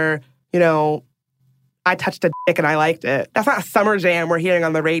men that are, you know, I touched a dick and I liked it. That's not a summer jam we're hearing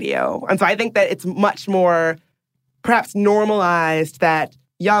on the radio. And so I think that it's much more perhaps normalized that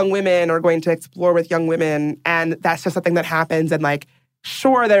young women are going to explore with young women, and that's just something that happens. And like,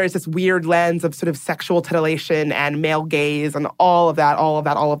 sure, there is this weird lens of sort of sexual titillation and male gaze and all of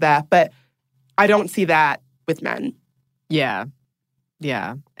that. But I don't see that with men. Yeah.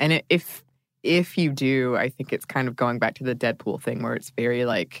 Yeah. And if you do, I think it's kind of going back to the Deadpool thing where it's very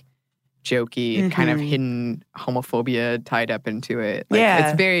like jokey, kind of hidden homophobia tied up into it. Like,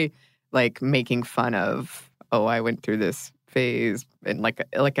 it's very like making fun of, oh, I went through this phase in like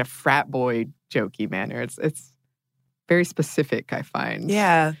a frat boy jokey manner. It's very specific, I find.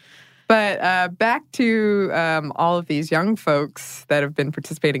 Yeah. But back to all of these young folks that have been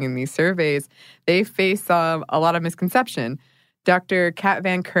participating in these surveys, they face a lot of misconception. Dr. Kat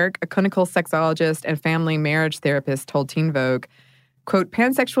Van Kirk, a clinical sexologist and family marriage therapist, told Teen Vogue, quote,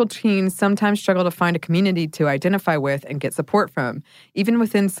 pansexual teens sometimes struggle to find a community to identify with and get support from. Even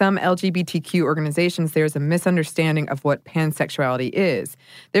within some LGBTQ organizations, there is a misunderstanding of what pansexuality is.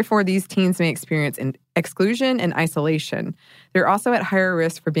 Therefore, these teens may experience exclusion and isolation. They're also at higher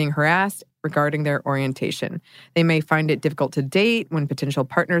risk for being harassed regarding their orientation. They may find it difficult to date when potential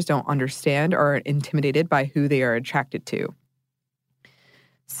partners don't understand or are intimidated by who they are attracted to.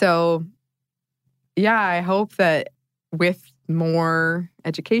 So, yeah, I hope that with more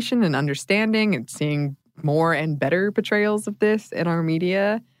education and understanding and seeing more and better portrayals of this in our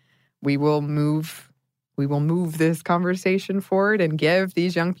media, we will move this conversation forward and give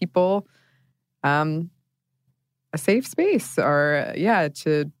these young people a safe space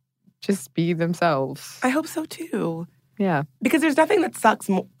to just be themselves. I hope so too. Yeah. Because there's nothing that sucks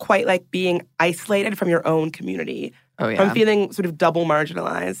quite like being isolated from your own community. Oh, yeah. From feeling sort of double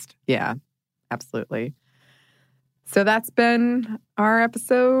marginalized. Yeah, absolutely. So that's been our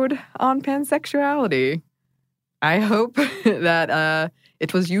episode on pansexuality. I hope that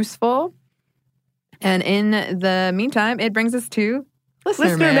it was useful. And in the meantime, it brings us to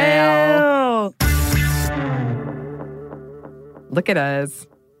Listener Mail. Look at us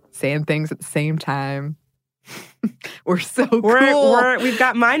saying things at the same time. We're so cool. We've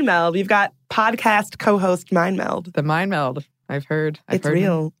got Mind Meld. We've got podcast co-host Mind Meld. The Mind Meld. I've heard. It's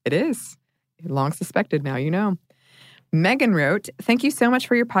real. It is. Long suspected now, you know. Megan wrote, "Thank you so much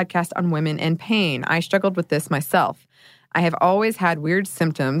for your podcast on women and pain. I struggled with this myself. I have always had weird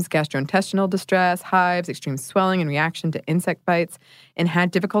symptoms, gastrointestinal distress, hives, extreme swelling in reaction to insect bites, and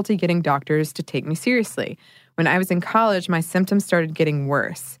had difficulty getting doctors to take me seriously. When I was in college, my symptoms started getting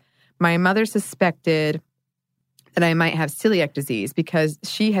worse. My mother suspected that I might have celiac disease because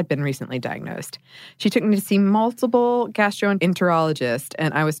she had been recently diagnosed. She took me to see multiple gastroenterologists,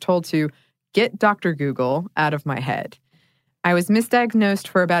 and I was told to get Dr. Google out of my head. I was misdiagnosed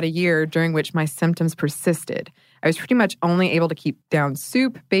for about a year, during which my symptoms persisted. I was pretty much only able to keep down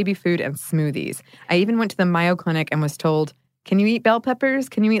soup, baby food, and smoothies. I even went to the Mayo Clinic and was told, 'Can you eat bell peppers?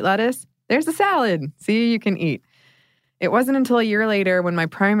 Can you eat lettuce? There's a salad. See, you can eat.' It wasn't until a year later when my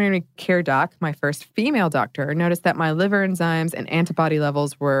primary care doc, my first female doctor, noticed that my liver enzymes and antibody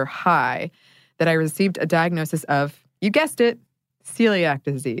levels were high that I received a diagnosis of, you guessed it, celiac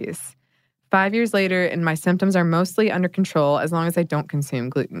disease. 5 years later, and my symptoms are mostly under control as long as I don't consume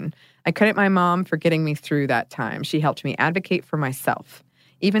gluten. I credit my mom for getting me through that time. She helped me advocate for myself.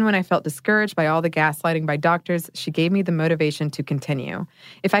 Even when I felt discouraged by all the gaslighting by doctors, she gave me the motivation to continue.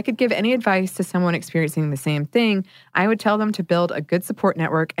 If I could give any advice to someone experiencing the same thing, I would tell them to build a good support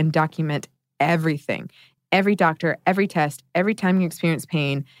network and document everything. Every doctor, every test, every time you experience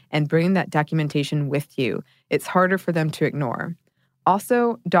pain, and bring that documentation with you. It's harder for them to ignore.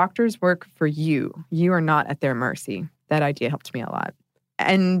 Also, doctors work for you. You are not at their mercy. That idea helped me a lot.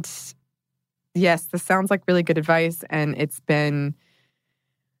 And yes, this sounds like really good advice, and it's been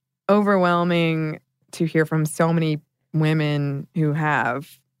overwhelming to hear from so many women who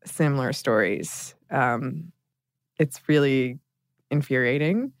have similar stories. It's really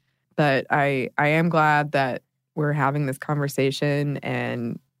infuriating, but I am glad that we're having this conversation,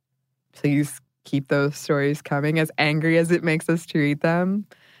 and please keep those stories coming, as angry as it makes us to read them.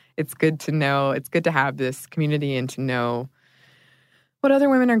 It's good to know, it's good to have this community and to know what other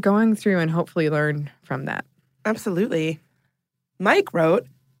women are going through and hopefully learn from that. Absolutely. Mike wrote,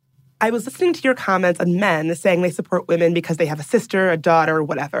 "I was listening to your comments on men saying they support women because they have a sister, a daughter, or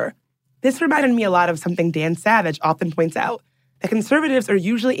whatever. This reminded me a lot of something Dan Savage often points out, that conservatives are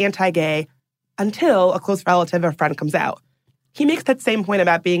usually anti-gay until a close relative or friend comes out. He makes that same point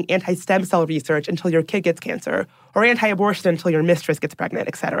about being anti-stem cell research until your kid gets cancer, or anti-abortion until your mistress gets pregnant,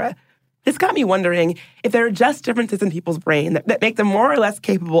 etc. This got me wondering if there are just differences in people's brain that make them more or less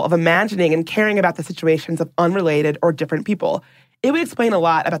capable of imagining and caring about the situations of unrelated or different people. It would explain a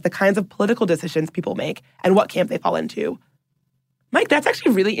lot about the kinds of political decisions people make and what camp they fall into." Mike, that's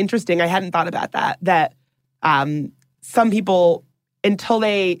actually really interesting. I hadn't thought about that. That some people, until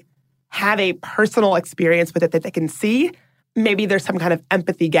they have a personal experience with it that they can see, maybe there's some kind of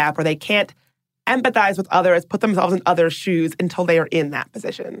empathy gap where they can't empathize with others, put themselves in others' shoes until they are in that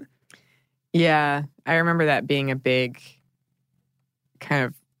position. Yeah, I remember that being a big kind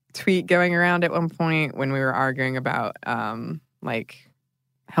of tweet going around at one point when we were arguing about like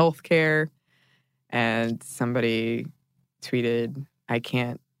healthcare, and somebody tweeted, I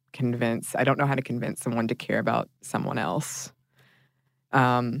don't know how to convince someone to care about someone else.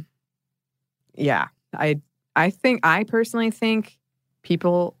 Yeah, I personally think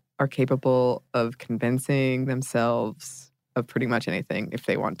people are capable of convincing themselves of pretty much anything if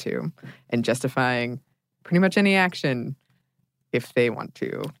they want to, and justifying pretty much any action if they want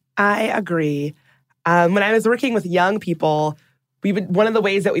to. I agree. When I was working with young people, one of the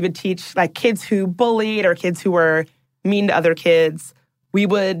ways that we would teach like kids who bullied or kids who were mean to other kids, we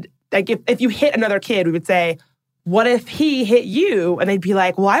would, like if you hit another kid, we would say, what if he hit you? And they'd be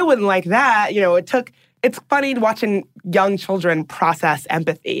like, well, I wouldn't like that. It's funny watching young children process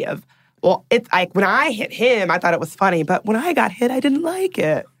empathy of, well, it's like when I hit him, I thought it was funny, but when I got hit, I didn't like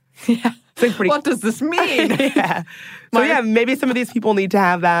it. Yeah. What does this mean? Yeah. So maybe some of these people need to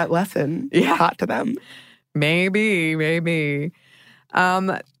have that lesson taught to them. Maybe.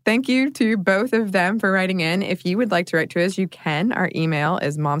 Thank you to both of them for writing in. If you would like to write to us, you can. Our email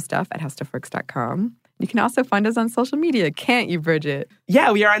is momstuff@howstuffworks.com. You can also find us on social media, can't you, Bridget?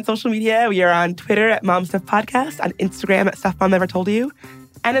 Yeah, we are on social media. We are on Twitter at MomStuffPodcast, on Instagram at Stuff Mom Never Told You.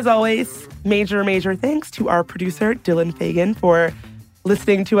 And as always, major thanks to our producer, Dylan Fagan, for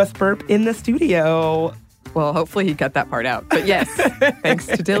listening to us burp in the studio. Well, hopefully he cut that part out. But yes, thanks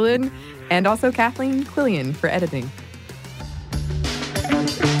to Dylan and also Kathleen Quillian for editing.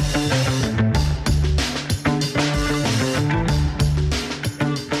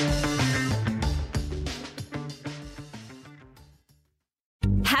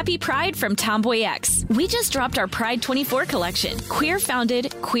 Happy Pride from Tomboy X. We just dropped our Pride 24 collection. Queer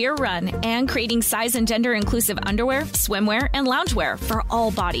founded, queer run, and creating size and gender inclusive underwear, swimwear, and loungewear for all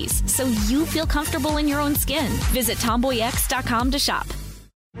bodies, so you feel comfortable in your own skin. Visit tomboyx.com to shop.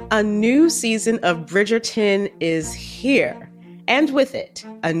 A new season of Bridgerton is here. And with it,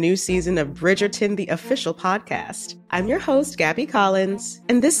 a new season of Bridgerton, the official podcast. I'm your host, Gabby Collins,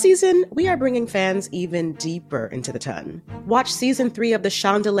 and this season, we are bringing fans even deeper into the ton. Watch season 3 of the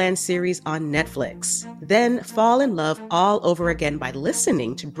Shondaland series on Netflix. Then fall in love all over again by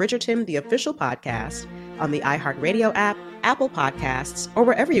listening to Bridgerton, the official podcast, on the iHeartRadio app, Apple Podcasts, or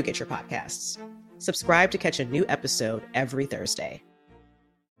wherever you get your podcasts. Subscribe to catch a new episode every Thursday.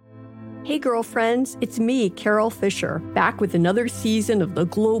 Hey girlfriends, it's me, Carol Fisher, back with another season of the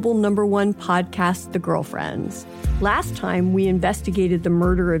global #1 podcast, The Girlfriends. Last time, we investigated the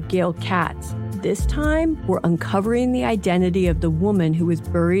murder of Gail Katz. This time, we're uncovering the identity of the woman who was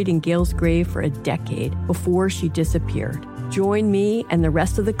buried in Gail's grave for a decade before she disappeared. Join me and the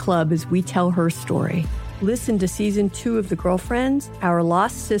rest of the club as we tell her story. Listen to Season 2 of The Girlfriends, Our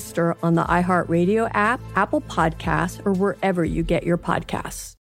Lost Sister on the iHeartRadio app, Apple Podcasts, or wherever you get your podcasts.